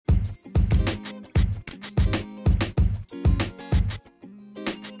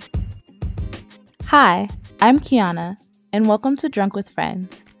Hi, I'm Kiana, and welcome to Drunk with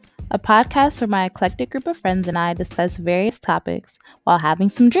Friends, a podcast where my eclectic group of friends and I discuss various topics while having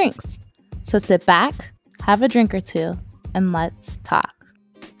some drinks. So sit back, have a drink or two, and let's talk.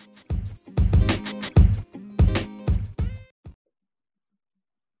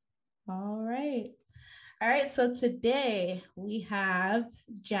 All right. So today we have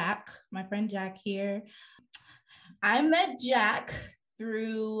Jack, my friend Jack here. I met Jack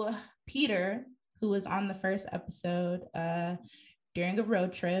through Peter, who was on the first episode during a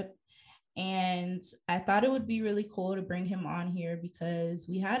road trip. And I thought it would be really cool to bring him on here because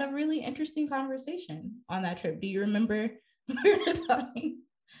we had a really interesting conversation on that trip. Do you remember we were talking?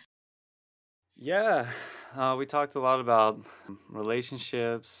 Yeah, we talked a lot about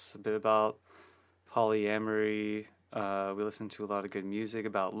relationships, a bit about polyamory. We listened to a lot of good music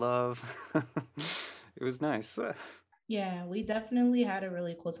about love. It was nice. Yeah, we definitely had a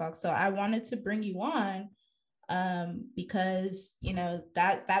really cool talk. So I wanted to bring you on because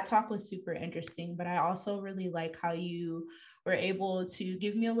that talk was super interesting, but I also really like how you were able to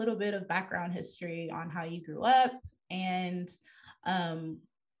give me a little bit of background history on how you grew up and um,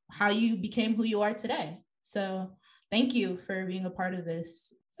 how you became who you are today. So thank you for being a part of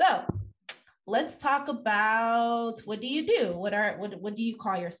this. So let's talk about, what do you do? What do you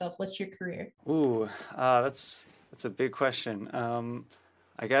call yourself? What's your career? Ooh, that's a big question.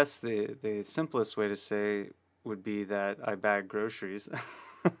 I guess the simplest way to say would be that I bag groceries.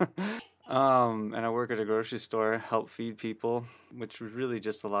 And I work at a grocery store, help feed people, which was really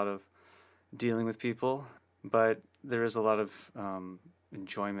just a lot of dealing with people. But there is a lot of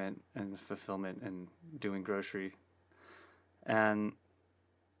enjoyment and fulfillment in doing grocery. And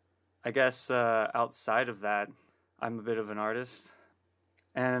I guess outside of that, I'm a bit of an artist.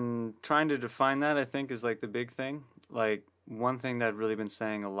 And trying to define that, I think, is like the big thing. Like, one thing that I've really been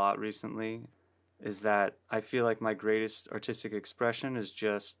saying a lot recently is that I feel like my greatest artistic expression is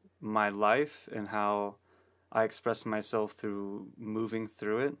just my life and how I express myself through moving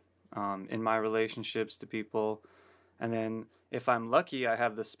through it in my relationships to people. And then if I'm lucky, I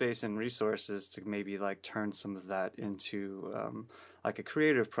have the space and resources to maybe like turn some of that into like a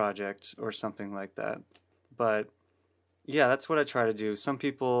creative project or something like that. But yeah, that's what I try to do. Some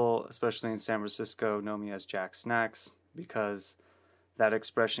people, especially in San Francisco, know me as Jack Snacks because that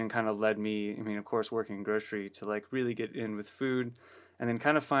expression kind of led me, I mean, of course, working in grocery to like really get in with food and then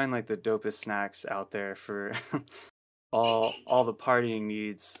kind of find like the dopest snacks out there for all the partying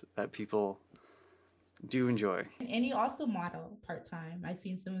needs that people do enjoy. And you also model part-time. I've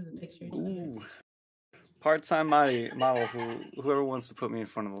seen some of the pictures of it. Ooh, part-time model whoever wants to put me in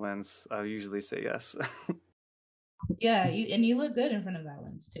front of the lens, I usually say yes. Yeah, you look good in front of that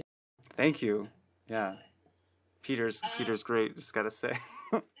lens too. Thank you. Yeah, Peter's great. Just gotta say.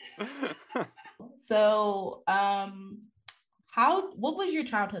 So, how what was your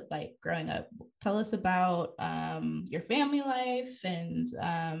childhood like growing up? Tell us about your family life and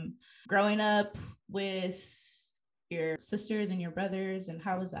growing up with your sisters and your brothers, and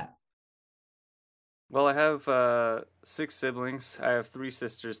how was that? Well, I have six siblings. I have three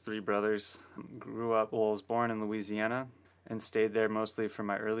sisters, three brothers. Grew up, well, I was born in Louisiana and stayed there mostly for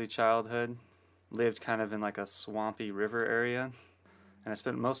my early childhood. Lived kind of in like a swampy river area, and I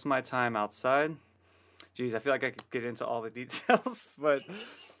spent most of my time outside. Geez, I feel like I could get into all the details, but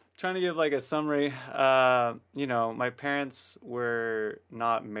trying to give like a summary. My parents were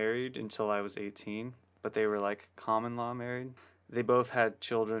not married until I was 18, but they were like common law married. They both had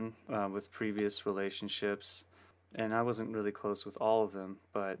children with previous relationships, and I wasn't really close with all of them,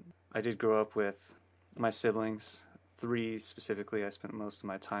 but I did grow up with my siblings, three specifically, I spent most of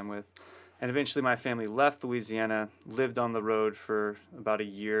my time with. And eventually my family left Louisiana, lived on the road for about a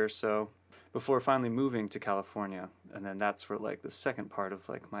year or so before finally moving to California. And then that's where like the second part of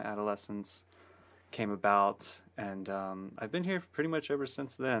like my adolescence came about. And I've been here pretty much ever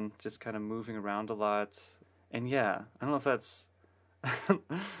since then, just kind of moving around a lot. And yeah, I don't know if that's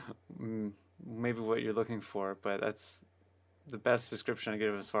maybe what you're looking for, but that's the best description I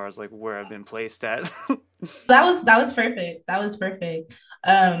give as far as like where I've been placed at. That was perfect. That was perfect.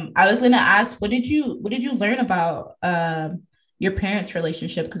 I was gonna ask, what did you learn about your parents'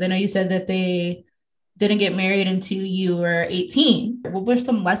 relationship? Because I know you said that they didn't get married until you were 18. What were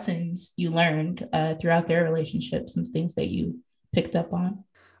some lessons you learned throughout their relationship, some things that you picked up on?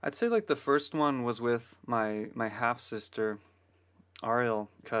 I'd say like the first one was with my half sister Ariel,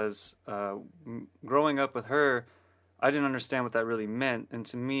 because growing up with her, I didn't understand what that really meant, and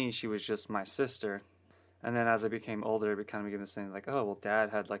to me, she was just my sister. And then as I became older, it kind of became this thing like, oh, well,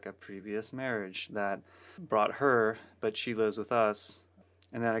 dad had like a previous marriage that brought her, but she lives with us.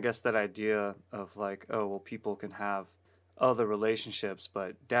 And then I guess that idea of like, oh, well, people can have other relationships,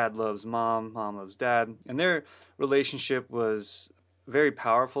 but dad loves mom, mom loves dad. And their relationship was very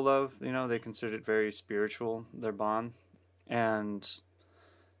powerful of, they considered it very spiritual, their bond. And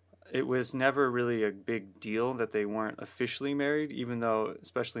it was never really a big deal that they weren't officially married, even though,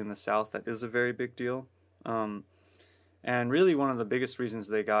 especially in the South, that is a very big deal. Um, and really, one of the biggest reasons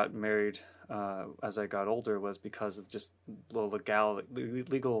they got married as I got older was because of just the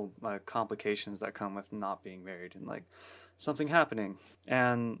legal complications that come with not being married and like something happening.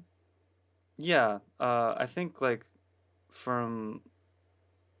 And yeah, I think like from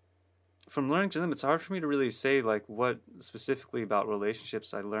learning to them, it's hard for me to really say like what specifically about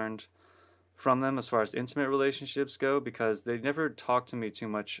relationships I learned from them as far as intimate relationships go, because they never talked to me too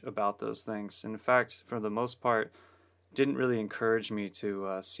much about those things. In fact, for the most part, didn't really encourage me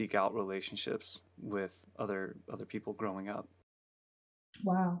to seek out relationships with other people growing up.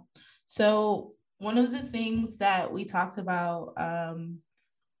 Wow. So one of the things that we talked about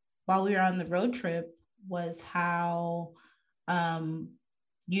while we were on the road trip was how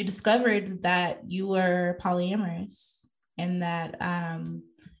you discovered that you were polyamorous, and that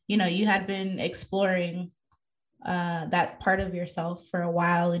you had been exploring that part of yourself for a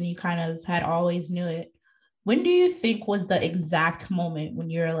while, and you kind of had always knew it. When do you think was the exact moment when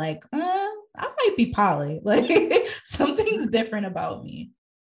you're like, I might be poly, like something's different about me?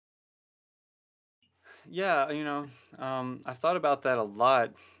 Yeah, I thought about that a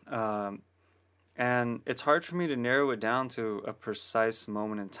lot. And it's hard for me to narrow it down to a precise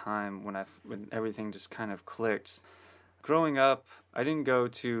moment in time when everything just kind of clicked. Growing up, I didn't go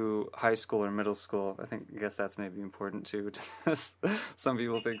to high school or middle school. I guess that's maybe important too. Some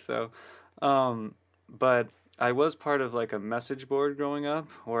people think so. But I was part of like a message board growing up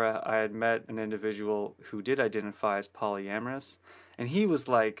where I had met an individual who did identify as polyamorous. And he was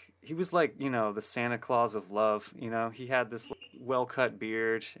like, the Santa Claus of love. He had this well-cut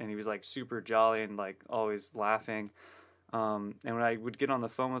beard and he was like super jolly and like always laughing. And when I would get on the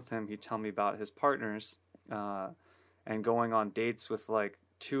phone with him, he'd tell me about his partners. And going on dates with like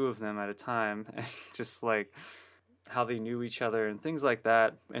two of them at a time and just like how they knew each other and things like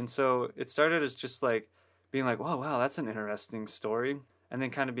that. And so it started as just like being like, whoa, wow, that's an interesting story. And then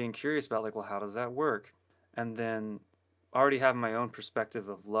kind of being curious about like, well, how does that work? And then already having my own perspective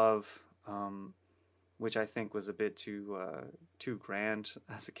of love, which I think was a bit too grand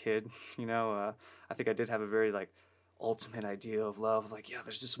as a kid. I think I did have a very like ultimate idea of love. Like, yeah,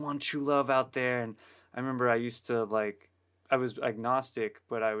 there's this one true love out there. And I remember I used to like, I was agnostic,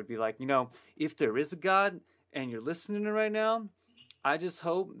 but I would be like, if there is a God and you're listening to right now, I just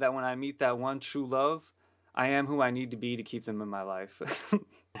hope that when I meet that one true love, I am who I need to be to keep them in my life.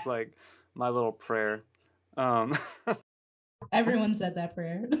 It's like my little prayer. Um, Everyone said that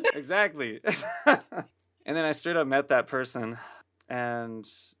prayer. exactly. And then I straight up met that person, and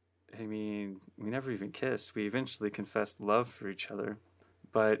I mean, we never even kissed. We eventually confessed love for each other,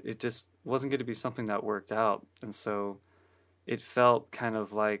 but it just wasn't going to be something that worked out. And so it felt kind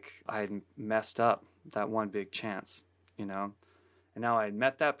of like I had messed up that one big chance, you know? And now I had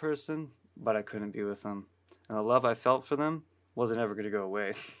met that person, but I couldn't be with them. And the love I felt for them wasn't ever going to go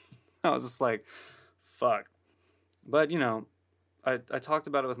away. I was just like, fuck. But, I talked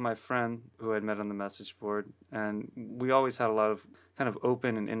about it with my friend who I'd met on the message board, and we always had a lot of kind of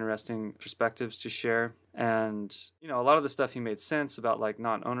open and interesting perspectives to share. And, a lot of the stuff he made sense about like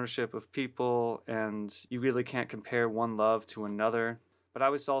not ownership of people, and you really can't compare one love to another. But I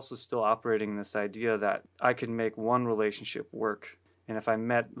was also still operating this idea that I could make one relationship work. And if I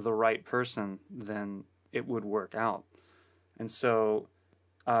met the right person, then it would work out. And so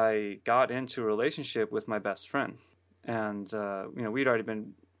I got into a relationship with my best friend. And, we'd already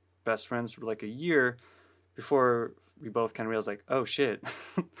been best friends for like a year before we both kind of realized like, oh shit,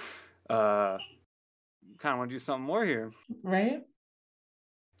 kind of want to do something more here. Right.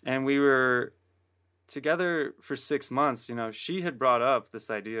 And we were together for 6 months. She had brought up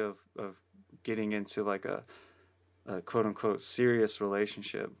this idea of getting into like a quote unquote serious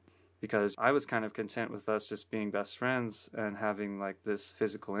relationship, because I was kind of content with us just being best friends and having like this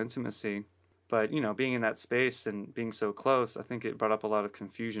physical intimacy. But, being in that space and being so close, I think it brought up a lot of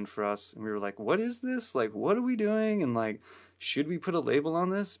confusion for us. And we were like, what is this? Like, what are we doing? And like, should we put a label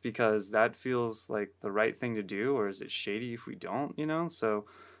on this? Because that feels like the right thing to do. Or is it shady if we don't, So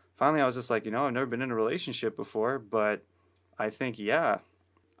finally I was just like, I've never been in a relationship before, but I think, yeah,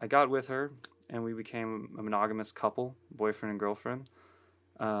 I got with her and we became a monogamous couple, boyfriend and girlfriend.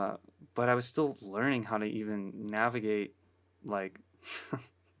 But I was still learning how to even navigate like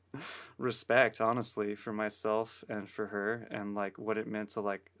respect, honestly, for myself and for her, and like what it meant to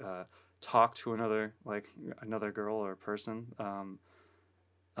like talk to another girl or person,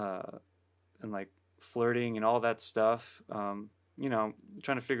 uh, and like flirting and all that stuff. You know,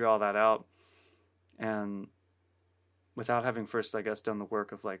 trying to figure all that out, and without having first, I guess, done the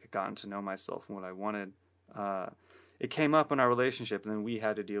work of like gotten to know myself and what I wanted. Uh, it came up in our relationship, and then we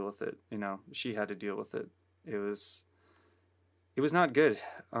had to deal with it. You know, she had to deal with it. It was not good.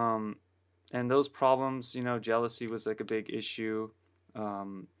 And those problems, you know, jealousy was like a big issue.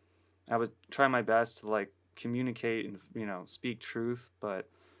 Um, I would try my best to like communicate and, you know, speak truth, but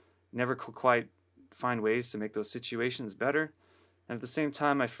never could quite find ways to make those situations better. And at the same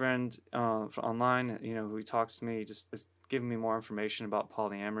time, my friend online, you know, who talks to me, just is giving me more information about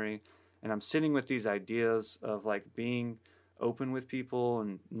polyamory. And I'm sitting with these ideas of like being open with people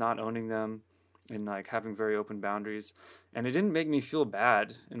and not owning them, and like having very open boundaries. And it didn't make me feel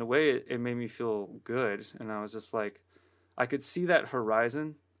bad. In a way, it made me feel good. And I was just like, I could see that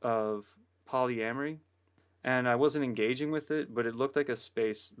horizon of polyamory, and I wasn't engaging with it, but it looked like a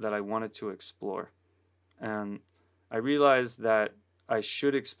space that I wanted to explore. And I realized that I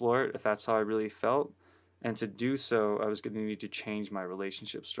should explore it if that's how I really felt. And to do so, I was going to need to change my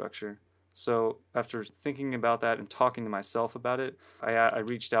relationship structure. So after thinking about that and talking to myself about it, I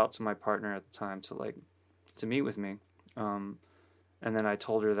reached out to my partner at the time to meet with me. And then I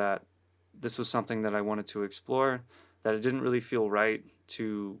told her that this was something that I wanted to explore, that it didn't really feel right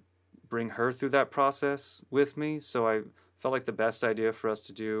to bring her through that process with me. So I felt like the best idea for us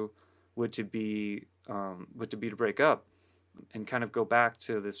to do would to be to break up and kind of go back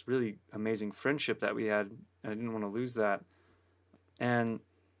to this really amazing friendship that we had. I didn't want to lose that. And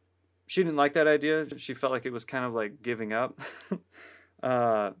she didn't like that idea. She felt like it was kind of like giving up.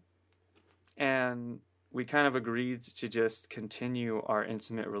 And we kind of agreed to just continue our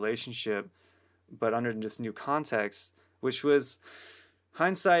intimate relationship, but under this new context, which was,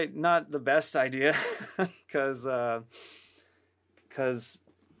 hindsight, not the best idea, because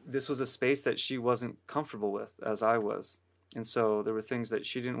this was a space that she wasn't comfortable with as I was. And so there were things that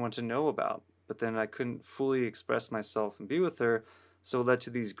she didn't want to know about, but then I couldn't fully express myself and be with her. So it led to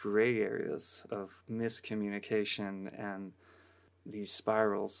these gray areas of miscommunication and these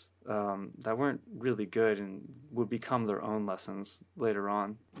spirals that weren't really good and would become their own lessons later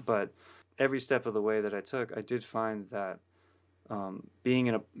on. But every step of the way that I took, I did find that being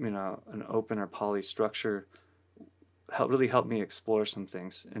in an open or poly structure really helped me explore some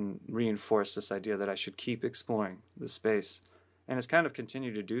things and reinforce this idea that I should keep exploring the space. And it's kind of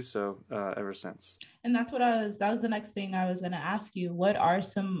continued to do so ever since. And that was the next thing I was going to ask you. What are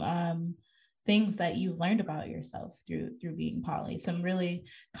some things that you've learned about yourself through being poly? Some really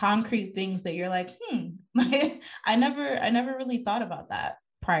concrete things that you're like, I never really thought about that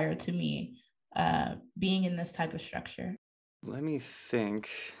prior to me being in this type of structure. Let me think.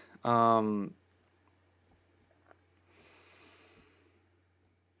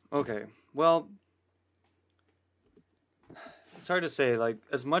 Okay, well, it's hard to say. Like,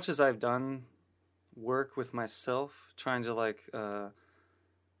 as much as I've done work with myself, trying to like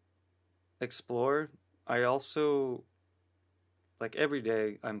explore, I also, like, every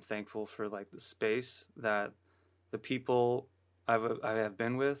day I'm thankful for like the space that the people I have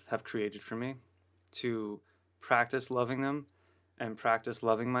been with have created for me to practice loving them and practice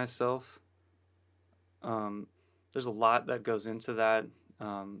loving myself. There's a lot that goes into that.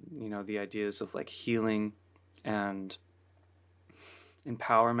 You know, the ideas of like healing and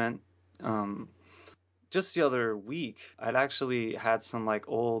empowerment. Just the other week, I'd actually had some like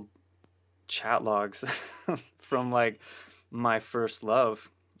old chat logs from like my first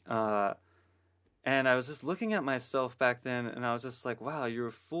love. And I was just looking at myself back then, and I was just like, wow, you were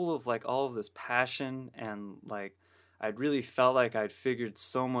full of like all of this passion, and like I'd really felt like I'd figured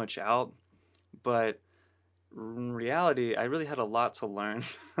so much out. But in reality, I really had a lot to learn.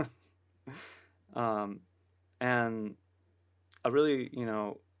 And a really, you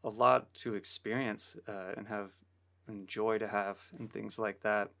know, a lot to experience and have and joy to have and things like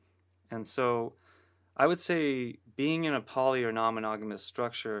that. And so I would say being in a poly or non-monogamous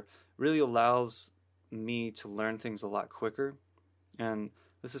structure really allows me to learn things a lot quicker. And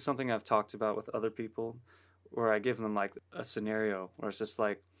this is something I've talked about with other people, where I give them like a scenario where it's just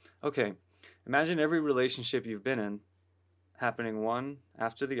like, okay, imagine every relationship you've been in happening one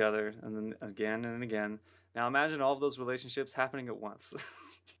after the other, and then again and again. Now imagine all of those relationships happening at once.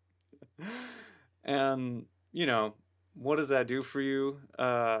 And, you know, what does that do for you?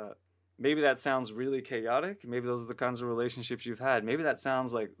 Maybe that sounds really chaotic. Maybe those are the kinds of relationships you've had. Maybe that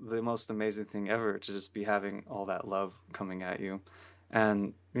sounds like the most amazing thing ever, to just be having all that love coming at you.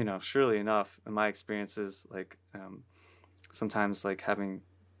 And, you know, surely enough, in my experiences, like sometimes like having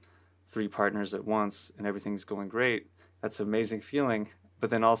 3 partners at once and everything's going great, that's an amazing feeling. But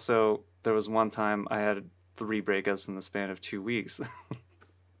then also, there was one time I had 3 breakups in the span of 2 weeks,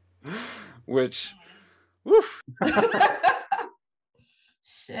 which, woof.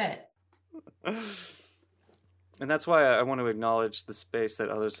 Shit. And that's why I want to acknowledge the space that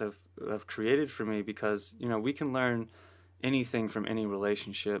others have created for me, because, you know, we can learn anything from any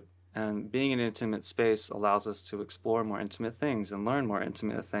relationship. And being in an intimate space allows us to explore more intimate things and learn more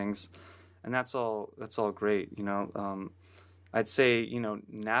intimate things. And that's all great, you know. I'd say, you know,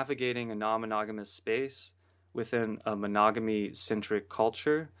 navigating a non-monogamous space within a monogamy-centric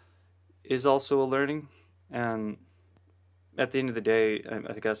culture is also a learning. And at the end of the day,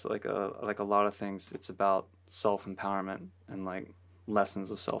 I guess like a lot of things, it's about self-empowerment and like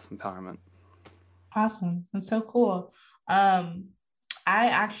lessons of self-empowerment. Awesome. That's so cool. I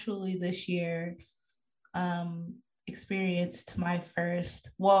actually this year experienced my first,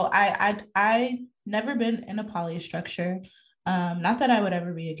 well, I never been in a poly structure. Not that I would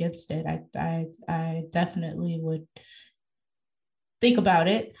ever be against it. I definitely would think about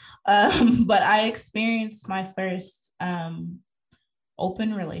it. But I experienced my first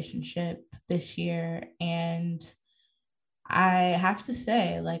open relationship this year, and I have to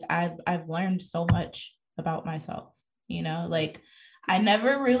say, like, I've learned so much about myself. You know, like I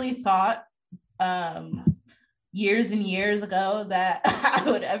never really thought years and years ago that I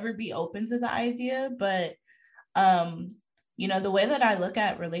would ever be open to the idea, but um, you know, the way that I look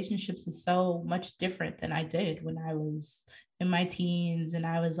at relationships is so much different than I did when I was in my teens and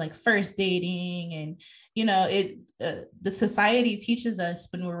I was like first dating. And you know, the society teaches us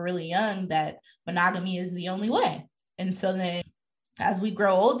when we're really young that monogamy is the only way. And so then as we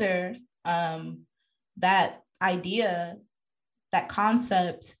grow older, that idea, that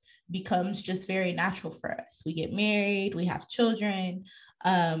concept becomes just very natural for us. We get married, we have children,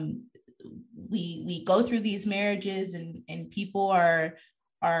 um, we go through these marriages, and people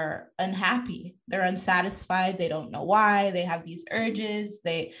are unhappy, they're unsatisfied, they don't know why, they have these urges,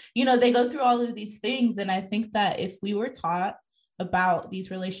 they, you know, they go through all of these things. And I think that if we were taught about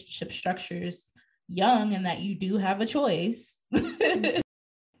these relationship structures young, and that you do have a choice,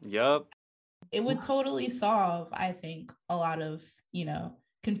 Yup. it would totally solve, I think, a lot of, you know,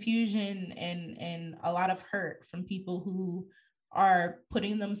 confusion and a lot of hurt from people who are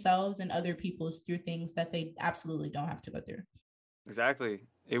putting themselves and other people's through things that they absolutely don't have to go through. Exactly.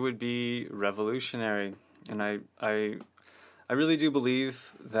 It would be revolutionary. And I really do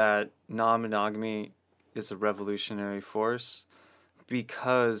believe that non-monogamy is a revolutionary force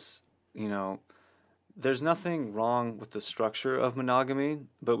because, you know, there's nothing wrong with the structure of monogamy,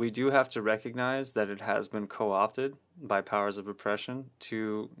 but we do have to recognize that it has been co-opted by powers of oppression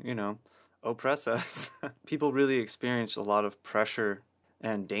to, you know, oppress us. People really experience a lot of pressure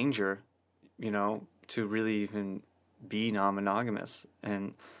and danger, you know, to really even be non-monogamous.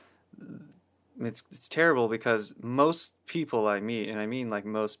 And it's terrible because most people I meet, and I mean like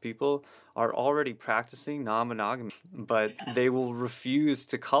most people, are already practicing non-monogamy, but they will refuse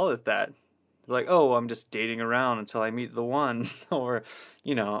to call it that. Like, oh, I'm just dating around until I meet the one, or,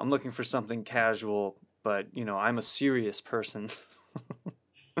 you know, I'm looking for something casual, but, you know, I'm a serious person.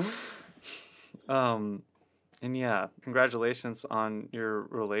 um, and yeah, congratulations on your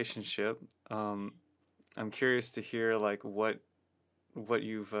relationship. I'm curious to hear like what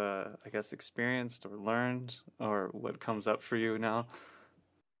you've I guess experienced or learned or what comes up for you now.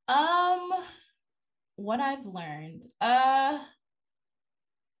 Um, what I've learned,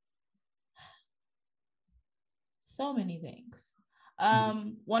 so many things.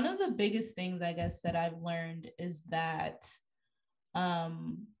 One of the biggest things I guess that I've learned is that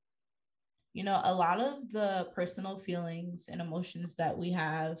um you know, a lot of the personal feelings and emotions that we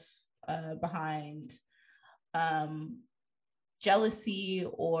have behind um jealousy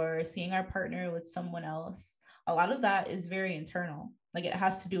or seeing our partner with someone else, a lot of that is very internal. Like it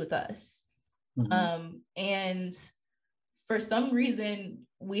has to do with us. And for some reason,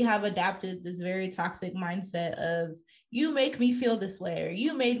 we have adapted this very toxic mindset of you make me feel this way, or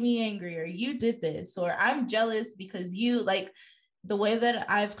you made me angry, or you did this, or I'm jealous because you like the way that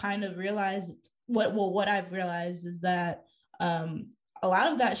I've kind of realized what I've realized is that um a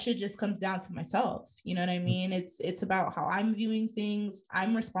lot of that shit just comes down to myself. You know what I mean? It's about how I'm viewing things.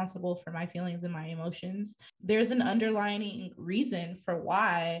 I'm responsible for my feelings and my emotions. There's an underlying reason for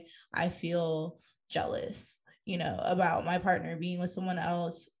why I feel jealous, you know, about my partner being with someone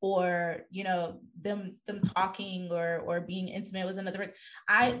else, or you know, them talking or being intimate with another.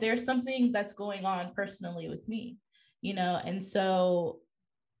 I There's something that's going on personally with me. And so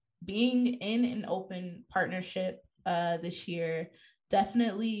being in an open partnership this year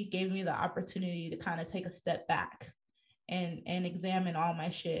definitely gave me the opportunity to kind of take a step back and examine all my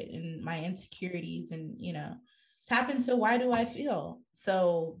shit and my insecurities, and tap into why do I feel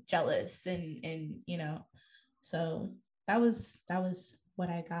so jealous, and so that was what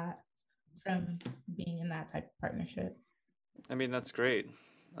I got from being in that type of partnership. I mean, that's great.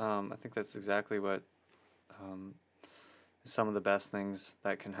 I think that's exactly what um, is some of the best things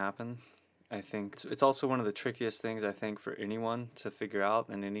that can happen. I think it's also one of the trickiest things, I think, for anyone to figure out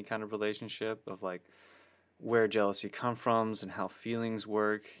in any kind of relationship, of like where jealousy comes from and how feelings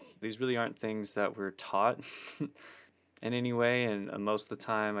work. These really aren't things that we're taught in any way, and most of the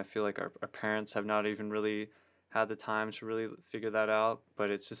time I feel like our parents have not even really had the time to really figure that out, but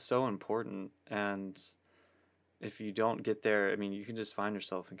it's just so important. And if you don't get there, I mean, you can just find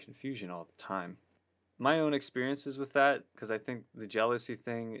yourself in confusion all the time. My own experiences with that, because I think the jealousy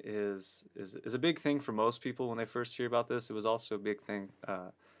thing is a big thing for most people when they first hear about this. It was also a big thing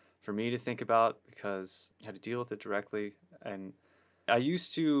for me to think about, because I had to deal with it directly. And I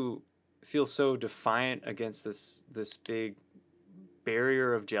used to feel so defiant against this big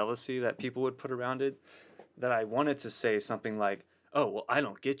barrier of jealousy that people would put around it, that I wanted to say something like, "Oh, well, I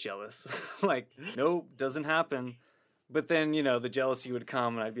don't get jealous." Like, nope, doesn't happen. But then, the jealousy would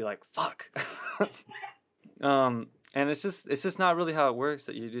come and I'd be like, "Fuck." And it's just not really how it works,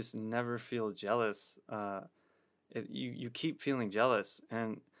 that you just never feel jealous. You keep feeling jealous,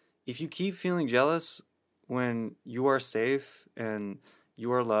 and if you keep feeling jealous when you are safe and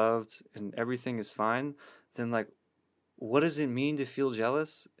you are loved and everything is fine, then like, what does it mean to feel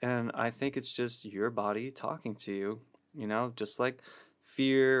jealous? And I think it's just your body talking to you, just like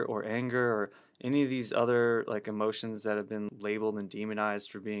fear or anger or any of these other like emotions that have been labeled and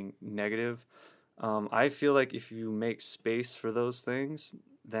demonized for being negative. I feel like if you make space for those things,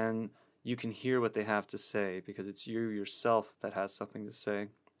 then you can hear what they have to say, because it's you yourself that has something to say.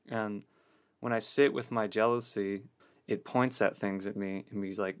 And when I sit with my jealousy, it points at things at me and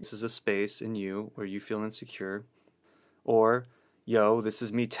be like, this is a space in you where you feel insecure. Or, yo, this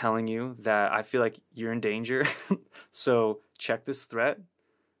is me telling you that I feel like you're in danger. So check this threat.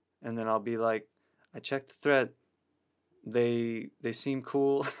 And then I'll be like, I checked the threat. They seem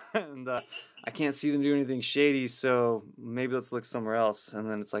cool. And I can't see them do anything shady, so maybe let's look somewhere else. And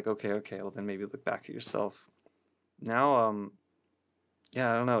then it's like, okay, well then maybe look back at yourself. Now,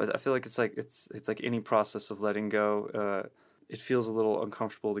 yeah, I don't know. I feel like it's like any process of letting go. It feels a little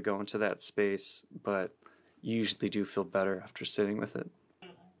uncomfortable to go into that space, but you usually do feel better after sitting with it.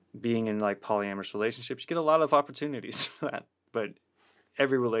 Being in like polyamorous relationships, you get a lot of opportunities for that, but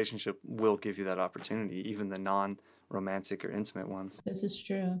every relationship will give you that opportunity, even the non-romantic or intimate ones. This is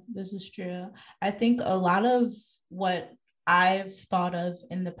true. I think a lot of what I've thought of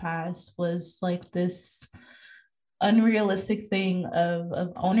in the past was like this unrealistic thing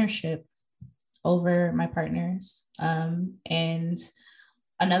of ownership over my partners. And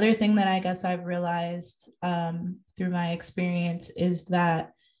another thing that I guess I've realized through my experience is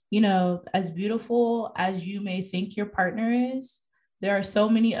that, as beautiful as you may think your partner is, there are so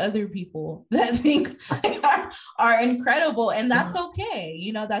many other people that think are incredible, and that's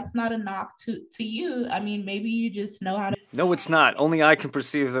okay. That's not a knock to you. I mean, maybe you just know how to. No, it's not. Only I can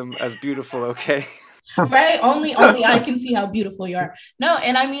perceive them as beautiful, okay? Right? Only I can see how beautiful you are. No,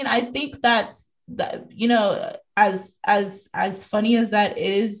 and I mean, I think that's that, as funny as that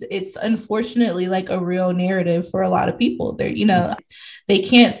is, it's unfortunately like a real narrative for a lot of people. They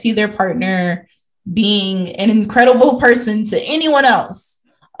can't see their partner being an incredible person to anyone else,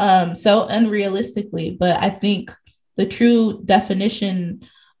 so unrealistically. But I think the true definition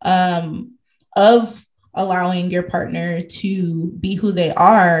of allowing your partner to be who they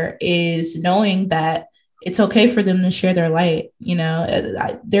are is knowing that it's okay for them to share their light.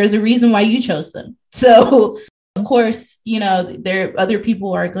 There's a reason why you chose them. So of course, there other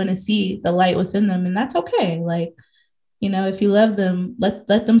people are going to see the light within them, and that's okay. Like, if you love them, let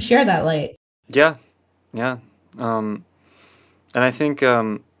them share that light. Yeah. And I think,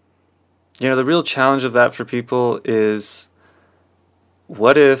 the real challenge of that for people is,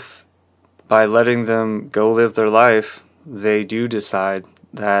 what if by letting them go live their life, they do decide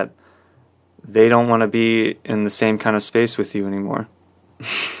that they don't want to be in the same kind of space with you anymore?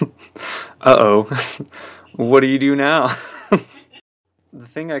 Uh-oh. What do you do now? The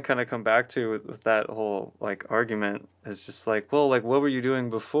thing I kind of come back to with that whole like argument is just like, well, like, what were you doing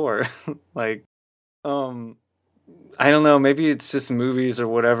before? Like, I don't know, maybe it's just movies or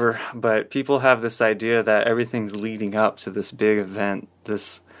whatever, but people have this idea that everything's leading up to this big event,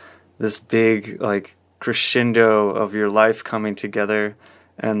 this big like crescendo of your life coming together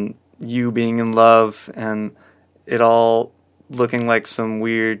and you being in love and it all looking like some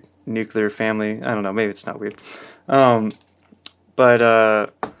weird nuclear family. I don't know, maybe it's not weird. But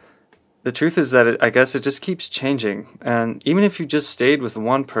the truth is that I guess it just keeps changing. And even if you just stayed with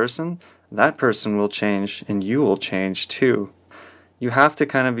one person, that person will change and you will change too. You have to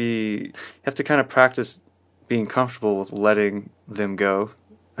kind of practice being comfortable with letting them go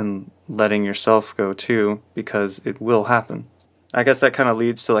and letting yourself go too, because it will happen. I guess that kind of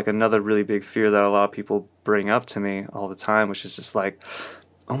leads to like another really big fear that a lot of people bring up to me all the time, which is just like,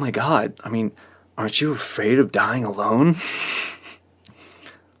 oh my God, I mean, aren't you afraid of dying alone?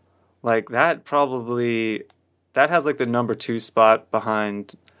 Like that has like the number 2 spot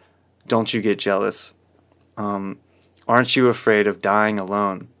behind don't you get jealous. Aren't you afraid of dying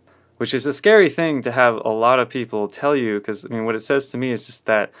alone? Which is a scary thing to have a lot of people tell you, because I mean what it says to me is just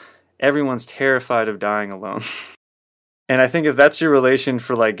that everyone's terrified of dying alone. And I think if that's your relation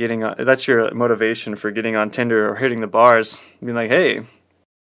for like that's your motivation for getting on Tinder or hitting the bars, being like, hey,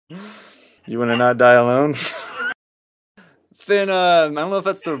 you want to not die alone? Then I don't know if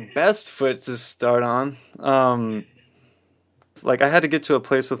that's the best foot to start on. Like I had to get to a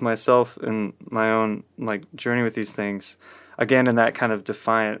place with myself in my own like journey with these things. Again, in that kind of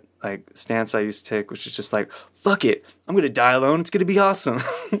defiant like stance I used to take, which is just like, fuck it, I'm gonna die alone. It's gonna be awesome.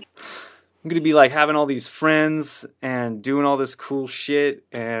 I'm gonna be like having all these friends and doing all this cool shit,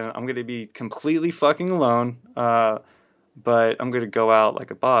 and I'm gonna be completely fucking alone. But I'm gonna go out like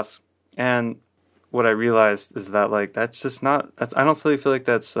a boss. And what I realized is that like that's just not. I don't really feel like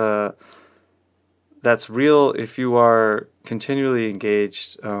that's real if you are continually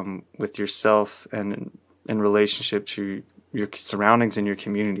engaged with yourself and in relationship to your surroundings and your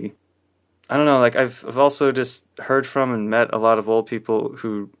community. I don't know, like I've also just heard from and met a lot of old people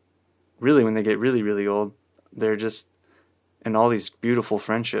who really, when they get really, really old, they're just in all these beautiful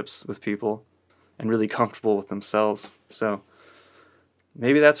friendships with people and really comfortable with themselves. So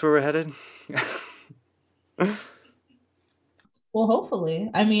maybe that's where we're headed. Well,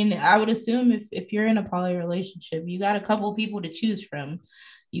 hopefully. I mean, I would assume if you're in a poly relationship, you got a couple people to choose from.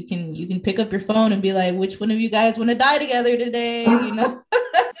 You can pick up your phone and be like, which one of you guys want to die together today? You know?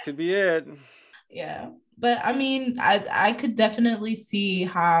 This could be it. Yeah. But I mean, I could definitely see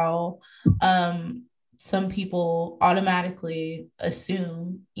how some people automatically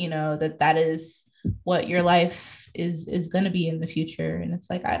assume, that is what your life is going to be in the future, and it's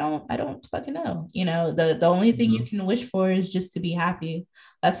like I don't fucking know. The only thing you can wish for is just to be happy.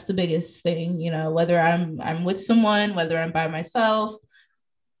 That's the biggest thing. Whether I'm with someone, whether I'm by myself,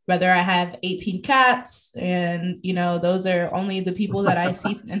 whether I have 18 cats, and those are only the people that I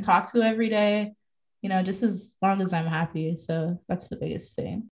see and talk to every day, just as long as I'm happy. So that's the biggest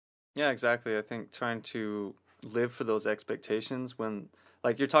thing. Yeah, exactly. I think trying to live for those expectations when,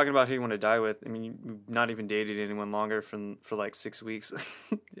 like, you're talking about who you want to die with. I mean, you've not even dated anyone longer for like 6 weeks.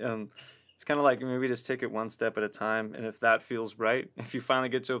 It's kind of like maybe just take it one step at a time. And if that feels right, if you finally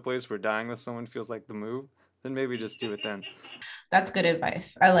get to a place where dying with someone feels like the move, then maybe just do it then. That's good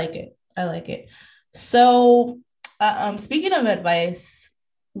advice. I like it. I like it. So, speaking of advice,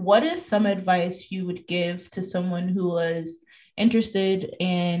 what is some advice you would give to someone who was interested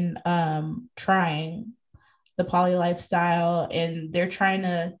in trying the poly lifestyle, and they're trying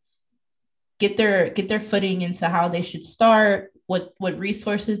to get their footing into how they should start, what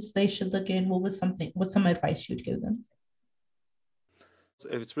resources they should look in? What's some advice you would give them?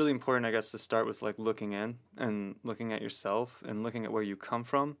 It's really important, I guess, to start with like looking in and looking at yourself and looking at where you come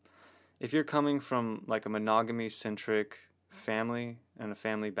from. If you're coming from like a monogamy centric family and a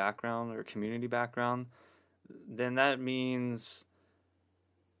family background or community background, then that means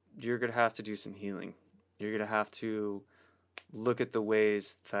you're going to have to do some healing. You're going to have to look at the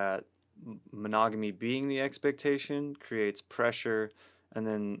ways that monogamy being the expectation creates pressure and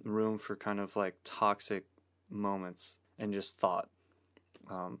then room for kind of like toxic moments and just thought.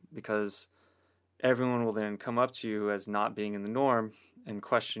 Because everyone will then come up to you as not being in the norm and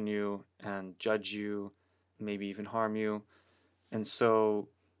question you and judge you, maybe even harm you. And so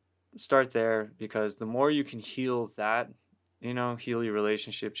start there, because the more you can heal that, heal your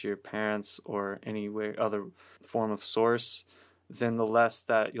relationship to your parents or any way, other form of source, then the less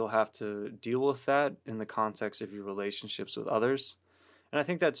that you'll have to deal with that in the context of your relationships with others. And I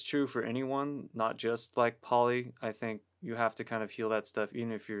think that's true for anyone, not just like poly. I think you have to kind of heal that stuff,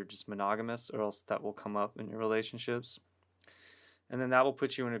 even if you're just monogamous, or else that will come up in your relationships. And then that will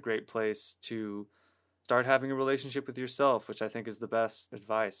put you in a great place to start having a relationship with yourself, which I think is the best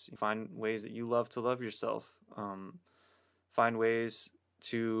advice. Find ways that you love to love yourself. Find ways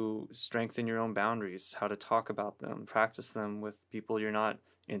to strengthen your own boundaries, how to talk about them, practice them with people you're not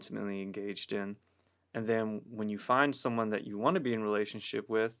intimately engaged in. And then when you find someone that you want to be in relationship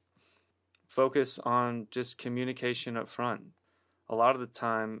with, focus on just communication up front. A lot of the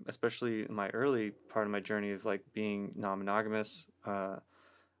time, especially in my early part of my journey of like being non-monogamous,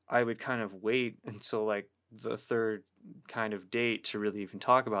 I would kind of wait until like the third kind of date to really even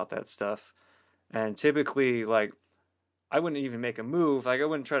talk about that stuff. And typically, like, I wouldn't even make a move. Like, I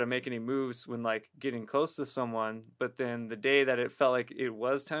wouldn't try to make any moves when like getting close to someone. But then the day that it felt like it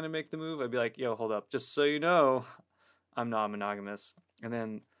was time to make the move, I'd be like, yo, hold up. Just so you know, I'm non-monogamous. And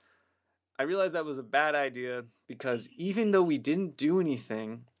then I realized that was a bad idea because even though we didn't do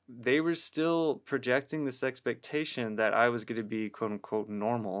anything, they were still projecting this expectation that I was going to be quote unquote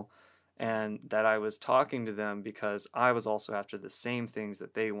normal and that I was talking to them because I was also after the same things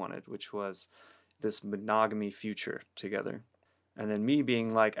that they wanted, which was this monogamy future together. And then me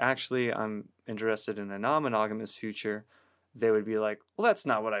being like, actually, I'm interested in a non-monogamous future, they would be like, well, that's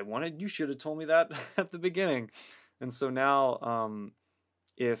not what I wanted. You should have told me that at the beginning. And so now,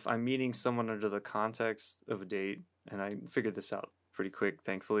 if I'm meeting someone under the context of a date, and I figured this out pretty quick,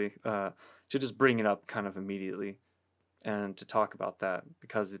 thankfully, to just bring it up kind of immediately and to talk about that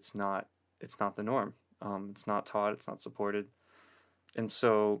because it's not the norm. It's not taught, it's not supported. And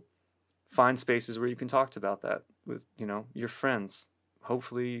so find spaces where you can talk about that with, your friends,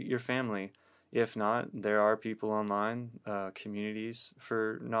 hopefully your family. If not, there are people online, communities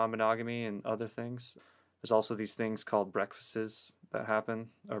for non-monogamy and other things. There's also these things called breakfasts that happen,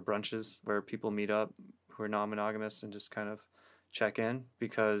 or brunches, where people meet up who are non-monogamous and just kind of check in,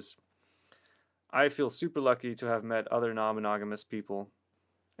 because I feel super lucky to have met other non-monogamous people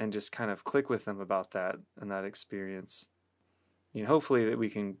and just kind of click with them about that and that experience. Hopefully that we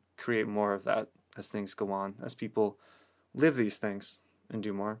can create more of that as things go on, as people live these things and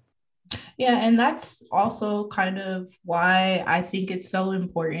do more. Yeah, and that's also kind of why I think it's so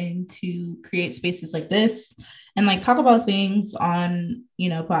important to create spaces like this and like talk about things on,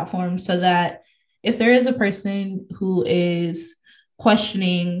 platforms so that if there is a person who is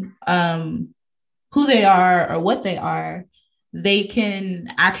questioning who they are or what they are, they can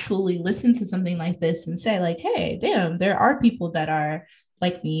actually listen to something like this and say like, hey, damn, there are people that are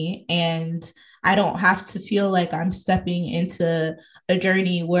like me, and I don't have to feel like I'm stepping into a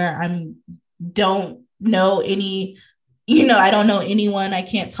journey where I'm don't know any, I don't know anyone, I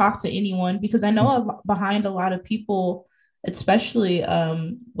can't talk to anyone, because I know behind a lot of people, especially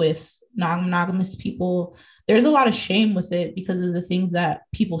with non-monogamous people, there's a lot of shame with it because of the things that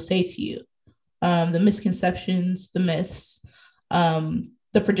people say to you, the misconceptions, the myths,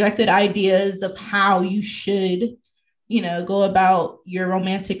 the projected ideas of how you should, go about your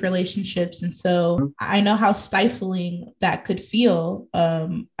romantic relationships. And so I know how stifling that could feel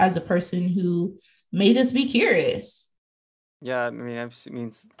as a person who may just be curious. Yeah,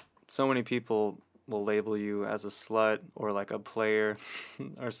 so many people will label you as a slut or like a player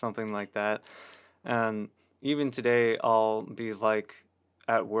or something like that. And even today, I'll be like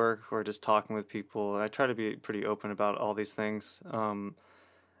at work or just talking with people, and I try to be pretty open about all these things.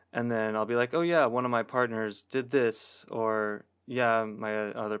 And then I'll be like, oh yeah, one of my partners did this, or yeah,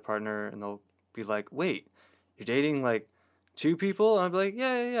 my other partner, and they'll be like, wait, you're dating like two people? And I'll be like,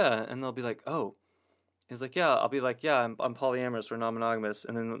 yeah. And they'll be like, oh. He's like, yeah. I'll be like, yeah, I'm polyamorous, we're non-monogamous.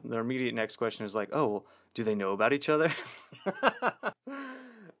 And then their immediate next question is like, oh, well, do they know about each other?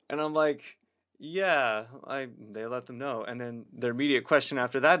 And I'm like, yeah, they let them know. And then their immediate question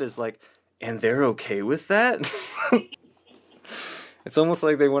after that is like, and they're okay with that? It's almost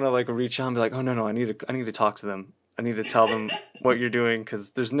like they want to like reach out and be like, oh no, I need to talk to them. I need to tell them what you're doing,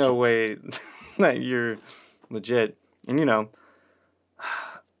 because there's no way that you're legit. And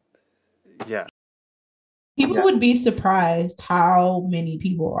yeah. People would be surprised how many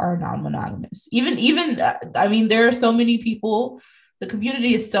people are non-monogamous. Even I mean, there are so many people. The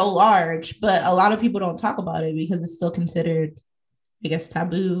community is so large, but a lot of people don't talk about it because it's still considered, I guess,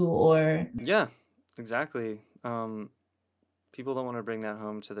 taboo or. Yeah, exactly. People don't want to bring that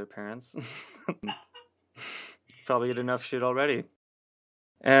home to their parents. Probably get enough shit already.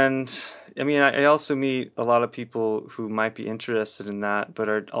 And I mean, I also meet a lot of people who might be interested in that, but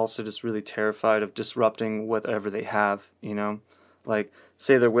are also just really terrified of disrupting whatever they have, Like,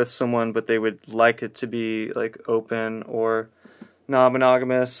 say they're with someone, but they would like it to be like open or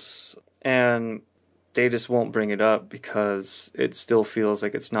non-monogamous, and they just won't bring it up because it still feels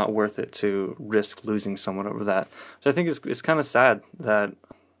like it's not worth it to risk losing someone over that. So I think it's kind of sad that,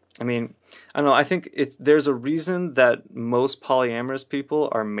 I mean, I don't know, I think there's a reason that most polyamorous people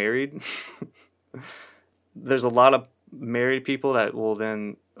are married. There's a lot of married people that will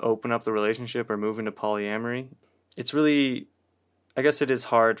then open up the relationship or move into polyamory. It's really, I guess it is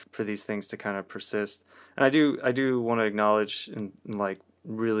hard for these things to kind of persist. And I do want to acknowledge and like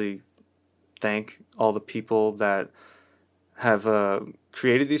really thank all the people that have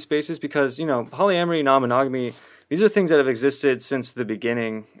created these spaces, because, you know, polyamory, non-monogamy, these are things that have existed since the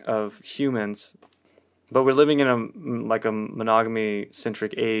beginning of humans, but we're living in a monogamy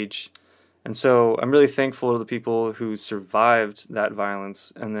centric age. And so I'm really thankful to the people who survived that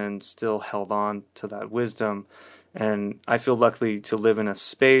violence and then still held on to that wisdom. And I feel lucky to live in a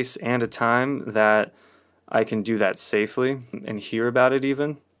space and a time that I can do that safely and hear about it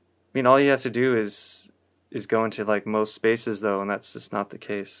even. I mean, all you have to do is go into like most spaces though, and that's just not the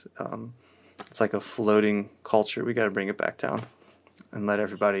case. It's like a floating culture. We got to bring it back down and let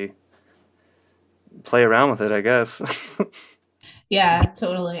everybody play around with it, I guess. Yeah,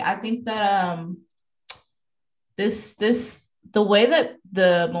 totally. I think that this the way that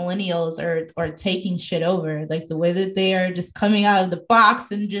the millennials are taking shit over, like the way that they are just coming out of the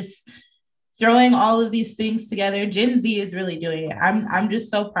box and just throwing all of these things together. Gen Z is really doing it. I'm just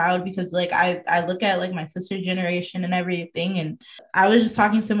so proud, because like I look at like my sister generation and everything, and I was just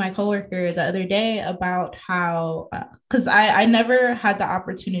talking to my coworker the other day about how because I never had the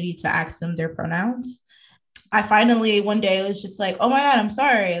opportunity to ask them their pronouns. I finally one day was just like, oh my God, I'm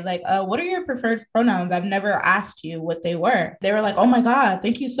sorry. Like, what are your preferred pronouns? I've never asked you what they were. They were like, oh my God,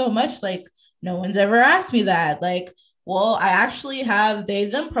 thank you so much. Like, no one's ever asked me that. Like, well, I actually have they,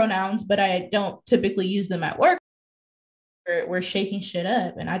 them pronouns, but I don't typically use them at work. We're shaking shit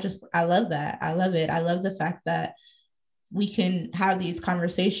up. And I love that. I love it. I love the fact that we can have these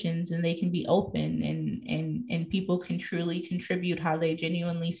conversations and they can be open, and people can truly contribute how they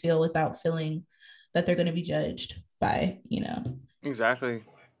genuinely feel without feeling that they're going to be judged by, you know. Exactly.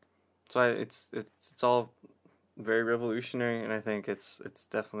 That's why it's all very revolutionary, and I think it's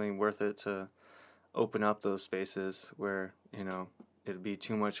definitely worth it to open up those spaces where, you know, it'd be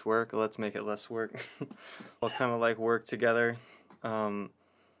too much work. Let's make it less work. We'll kind of like work together. I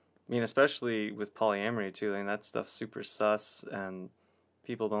mean, especially with polyamory too. I mean, that stuff's super sus, and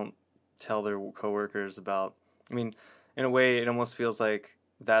people don't tell their coworkers about. I mean, in a way, it almost feels like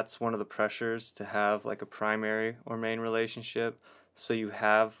that's one of the pressures to have like a primary or main relationship. So you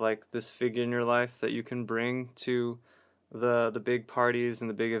have like this figure in your life that you can bring to the big parties and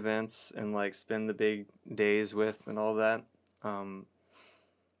the big events and like spend the big days with and all that.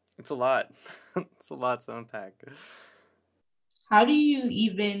 It's a lot. It's a lot to unpack. How do you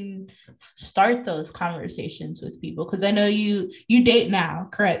even start those conversations with people? Because I know you date now,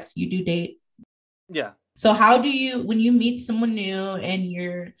 correct? You do date. Yeah. So how do you, when you meet someone new and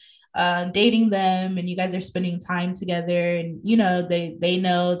you're dating them and you guys are spending time together, and you know they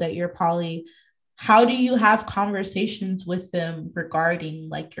know that you're poly, how do you have conversations with them regarding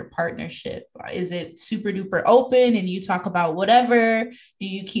like your partnership? Is it super duper open and you talk about whatever? Do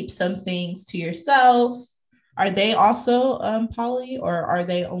you keep some things to yourself? Are they also poly, or are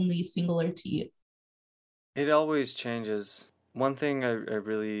they only singular to you? It always changes. One thing I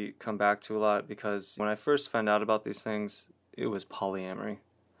really come back to a lot, because when I first found out about these things, it was polyamory.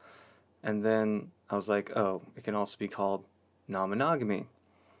 And then I was like, oh, it can also be called non-monogamy.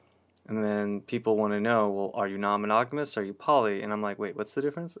 And then people want to know, well, are you non-monogamous? Are you poly? And I'm like, wait, what's the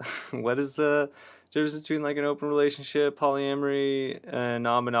difference? What is the difference between like an open relationship, polyamory, and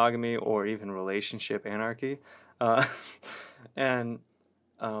non-monogamy, or even relationship anarchy? Uh, and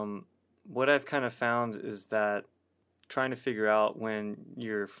what I've kind of found is that trying to figure out when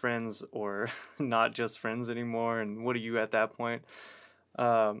you're friends or not just friends anymore, and what are you at that point?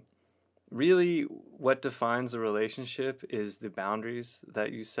 Really, what defines a relationship is the boundaries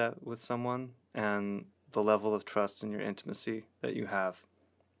that you set with someone and the level of trust and your intimacy that you have.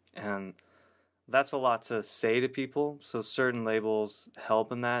 And that's a lot to say to people. So certain labels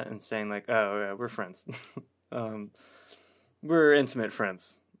help in that, and saying like, oh, yeah, we're friends. We're intimate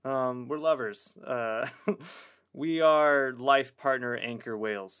friends. We're lovers. We are life partner anchor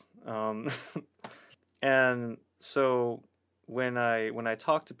whales. And so when I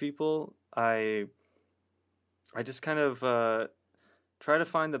talk to people, I just kind of try to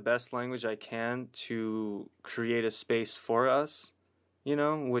find the best language I can to create a space for us, you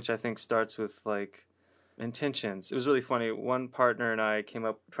know, which I think starts with like intentions. It was really funny. One partner and I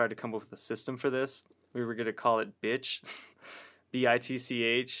tried to come up with a system for this. We were going to call it BITCH.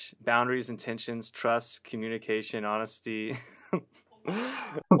 BITCH, boundaries, intentions, trust, communication, honesty.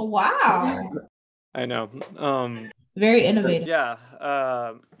 Wow. I know. Very innovative. Yeah.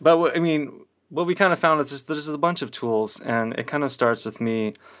 But I mean, what we kind of found is just there's a bunch of tools, and it kind of starts with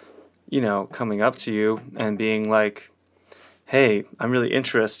me, you know, coming up to you and being like, hey, I'm really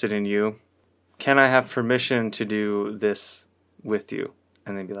interested in you. Can I have permission to do this with you?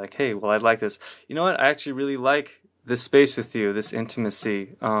 And then be like, hey, well, I'd like this. You know what? I actually really like this space with you, this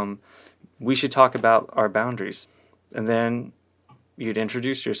intimacy. We should talk about our boundaries. And then you'd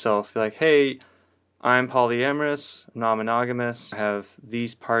introduce yourself, be like, hey, I'm polyamorous, non-monogamous, I have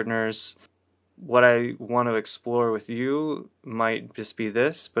these partners. What I want to explore with you might just be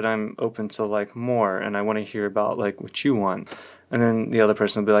this, but I'm open to like more, and I want to hear about like what you want. And then the other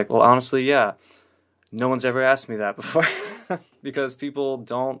person will be like, well, honestly, yeah, no one's ever asked me that before because people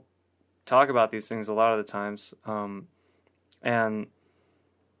don't talk about these things a lot of the times. And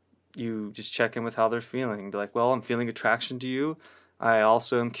you just check in with how they're feeling. Be like, well, I'm feeling attraction to you. I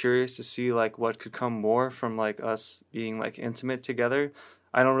also am curious to see like what could come more from like us being like intimate together.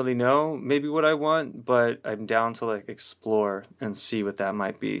 I don't really know maybe what I want, but I'm down to like explore and see what that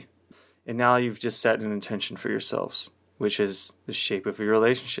might be. And now you've just set an intention for yourselves, which is the shape of your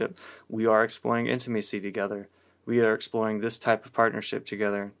relationship. We are exploring intimacy together. We are exploring this type of partnership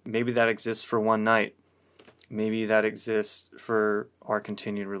together. Maybe that exists for one night. Maybe that exists for our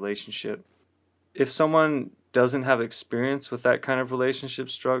continued relationship. If someone doesn't have experience with that kind of relationship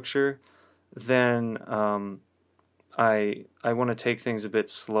structure, then I want to take things a bit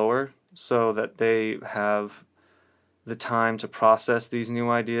slower so that they have the time to process these new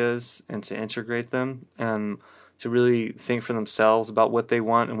ideas and to integrate them and to really think for themselves about what they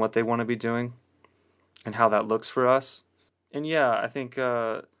want and what they want to be doing and how that looks for us. And yeah, I think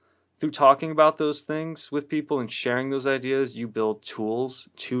through talking about those things with people and sharing those ideas, you build tools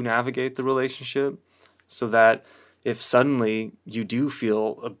to navigate the relationship so that if suddenly you do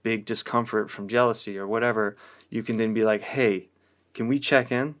feel a big discomfort from jealousy or whatever, you can then be like, hey, can we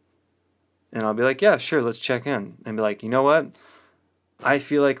check in? And I'll be like, yeah, sure, let's check in. And be like, you know what? I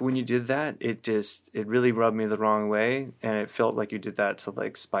feel like when you did that, it really rubbed me the wrong way, and it felt like you did that to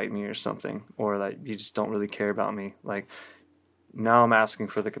like spite me or something, or like you just don't really care about me. Like now I'm asking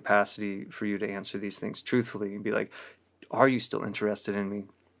for the capacity for you to answer these things truthfully and be like, are you still interested in me?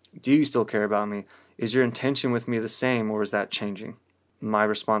 Do you still care about me? Is your intention with me the same, or is that changing? My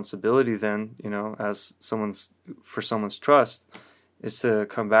responsibility then, as for someone's trust, is to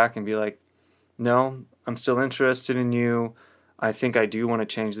come back and be like, no, I'm still interested in you. I think I do want to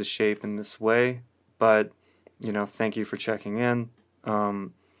change the shape in this way, but, thank you for checking in.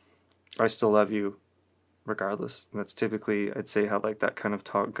 I still love you regardless. That's typically, I'd say, how like that kind of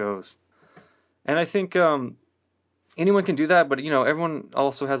talk goes. And I think anyone can do that, but, everyone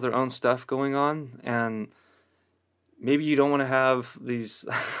also has their own stuff going on, and maybe you don't want to have these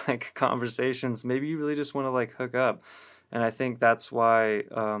like conversations. Maybe you really just want to like hook up. And I think that's why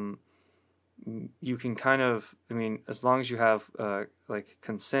you can kind of, as long as you have like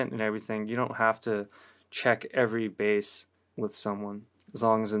consent and everything, you don't have to check every base with someone, as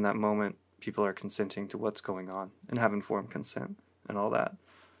long as in that moment people are consenting to what's going on and have informed consent and all that.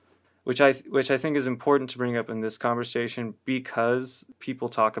 Which I think is important to bring up in this conversation, because people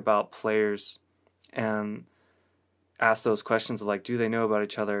talk about players and ask those questions of like, do they know about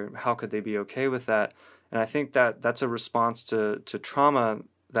each other? How could they be okay with that? And I think that that's a response to trauma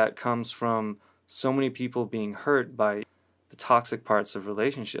that comes from so many people being hurt by the toxic parts of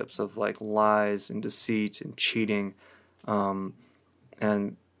relationships, of like lies and deceit and cheating,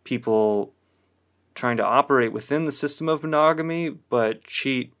 and people trying to operate within the system of monogamy but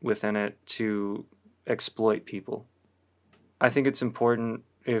cheat within it to exploit people. I think it's important,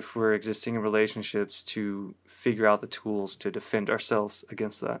 if we're existing in relationships, to figure out the tools to defend ourselves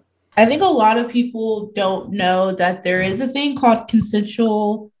against that. I think a lot of people don't know that there is a thing called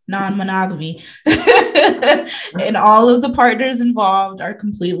consensual non-monogamy. And all of the partners involved are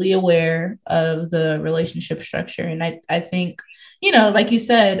completely aware of the relationship structure. And I think, like you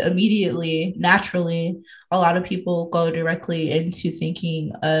said, immediately, naturally, a lot of people go directly into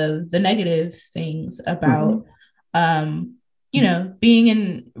thinking of the negative things about, being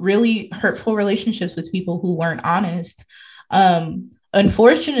in really hurtful relationships with people who weren't honest.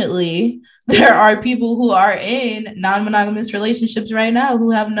 Unfortunately, there are people who are in non-monogamous relationships right now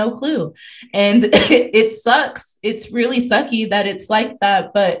who have no clue. And it sucks. It's really sucky that it's like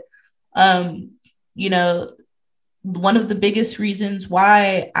that. But, one of the biggest reasons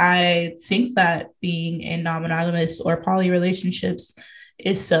why I think that being in non-monogamous or poly relationships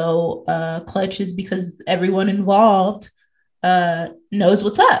is so clutch is because everyone involved knows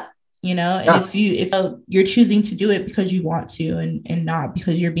what's up. And if you're choosing to do it because you want to, and not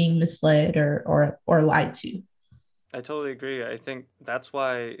because you're being misled or lied to. I totally agree. I think that's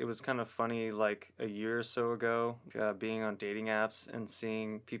why it was kind of funny, like a year or so ago, being on dating apps and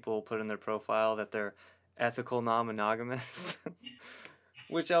seeing people put in their profile that they're ethical non-monogamous,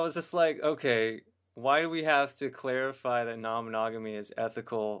 which I was just like, okay, why do we have to clarify that non-monogamy is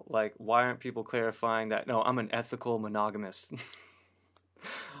ethical? Like, why aren't people clarifying that, no, I'm an ethical monogamist.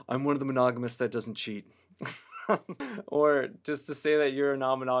 I'm one of the monogamists that doesn't cheat. Or just to say that you're a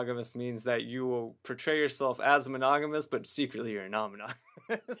non-monogamous means that you will portray yourself as a monogamous, but secretly you're a non-monogamous.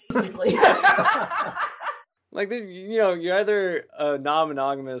 Basically. Like, you're either a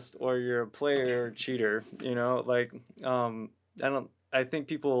non-monogamous or you're a player or cheater, like, I think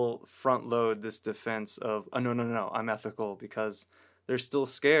people front load this defense of, oh, no, I'm ethical, because they're still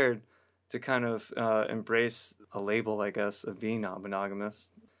scared to kind of embrace a label, I guess, of being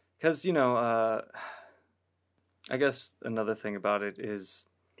non-monogamous. Because, I guess another thing about it is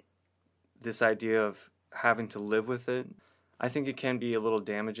this idea of having to live with it. I think it can be a little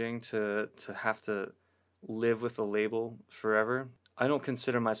damaging to have to live with a label forever. I don't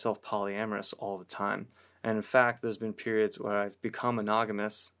consider myself polyamorous all the time. And in fact, there's been periods where I've become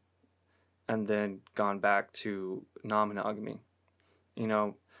monogamous and then gone back to non-monogamy.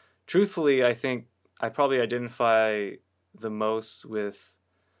 Truthfully, I think I probably identify the most with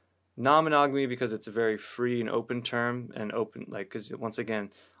non-monogamy because it's a very free and open term, and open, like, because once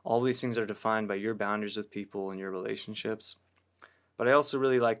again, all these things are defined by your boundaries with people and your relationships. But I also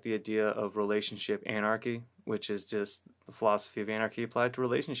really like the idea of relationship anarchy, which is just the philosophy of anarchy applied to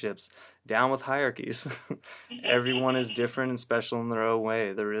relationships. Down with hierarchies. Everyone is different and special in their own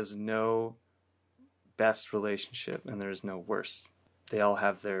way. There is no best relationship and there is no worst. They all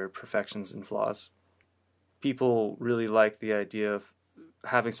have their perfections and flaws. People really like the idea of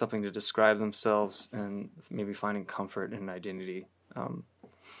having something to describe themselves and maybe finding comfort in identity.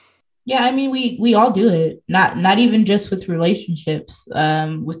 Yeah, I mean, we all do it. Not even just with relationships,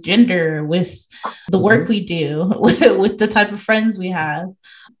 with gender, with the work we do, with the type of friends we have.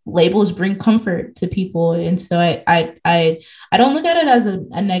 Labels bring comfort to people, and so I don't look at it as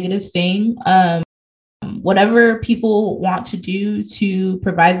a negative thing. Whatever people want to do to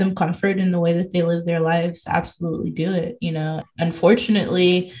provide them comfort in the way that they live their lives, absolutely do it.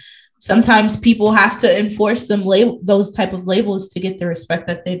 Unfortunately, sometimes people have to enforce those type of labels to get the respect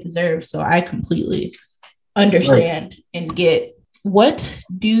that they deserve. So I completely understand and get. What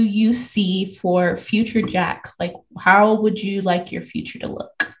do you see for future Jack? Like, how would you like your future to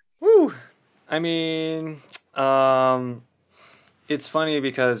look? Woo! I mean, it's funny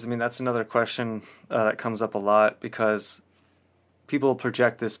because, that's another question that comes up a lot, because people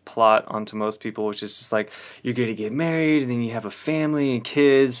project this plot onto most people, which is just like, you're going to get married, and then you have a family and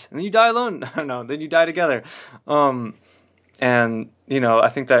kids, and then you die alone. No, then you die together. And, I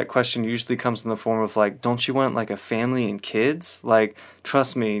think that question usually comes in the form of like, don't you want like a family and kids? Like,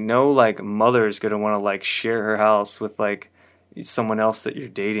 trust me, no like mother is going to want to like share her house with like someone else that you're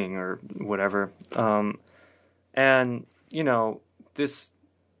dating or whatever. And, this,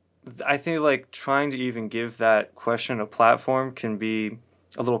 I think like trying to even give that question a platform can be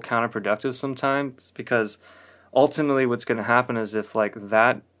a little counterproductive sometimes, because ultimately what's going to happen is if like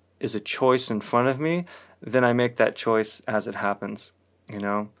that is a choice in front of me, then I make that choice as it happens,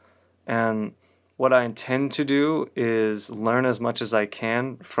 And what I intend to do is learn as much as I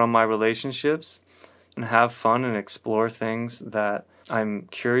can from my relationships and have fun and explore things that I'm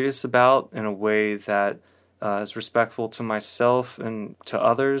curious about in a way that is respectful to myself and to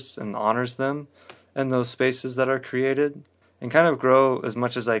others and honors them in those spaces that are created, and kind of grow as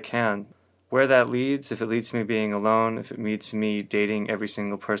much as I can. Where that leads, if it leads to me being alone, if it leads to me dating every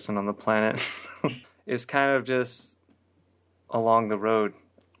single person on the planet, is kind of just along the road.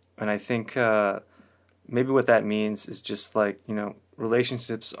 And I think maybe what that means is just like,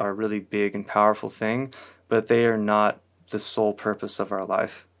 relationships are a really big and powerful thing, but they are not the sole purpose of our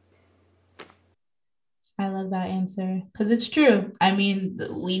life. I love that answer because it's true. I mean,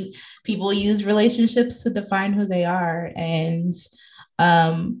 people use relationships to define who they are, and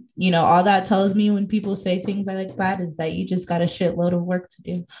all that tells me when people say things like that is that you just got a shitload of work to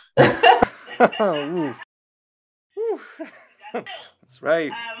do. Ooh. Ooh. That's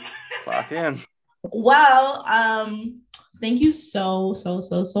right. Clock in. Well, thank you so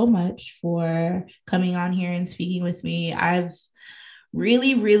much for coming on here and speaking with me. I've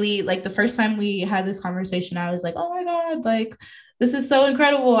really like the first time we had this conversation, I was like, oh my God, like this is so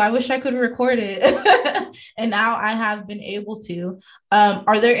incredible. I wish I could record it. And now I have been able to.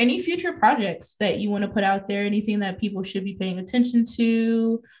 Are there any future projects that you want to put out there? Anything that people should be paying attention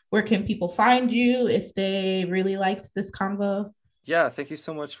to? Where can people find you if they really liked this convo? Yeah, thank you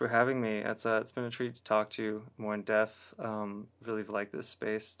so much for having me. It's been a treat to talk to you more in depth. Really like this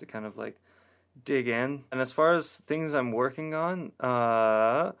space to kind of like dig in. And as far as things I'm working on,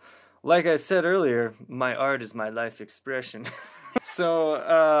 Like I said earlier, my art is my life expression. So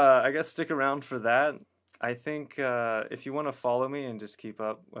I guess stick around for that. I think if you want to follow me and just keep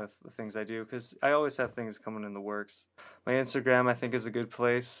up with the things I do, because I always have things coming in the works. My Instagram, I think, is a good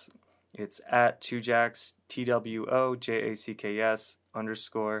place. It's at twojacks, TWOJACKS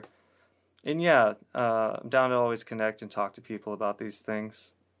 _. And yeah, I'm down to always connect and talk to people about these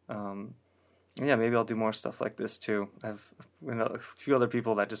things. Um, and yeah, maybe I'll do more stuff like this too. I've a few other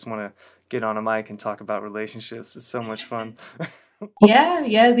people that just want to get on a mic and talk about relationships. It's so much fun. Yeah,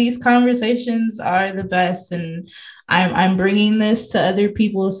 yeah, these conversations are the best, and I'm bringing this to other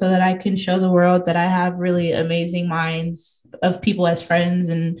people so that I can show the world that I have really amazing minds of people as friends,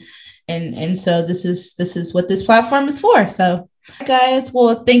 and so this is what this platform is for. So, guys,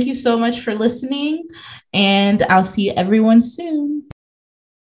 well, thank you so much for listening, and I'll see everyone soon.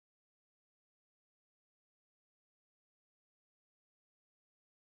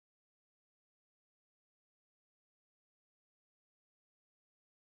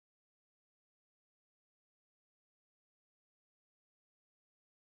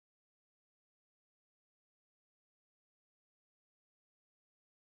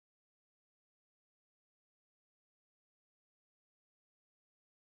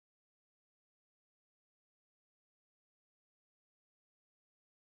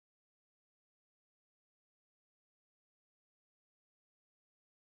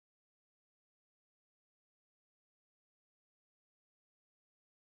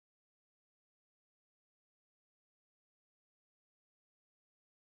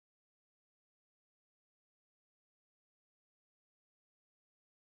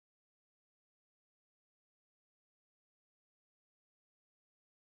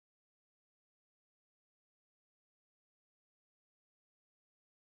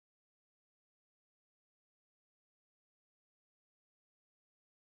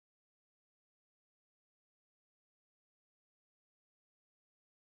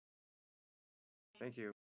 Thank you.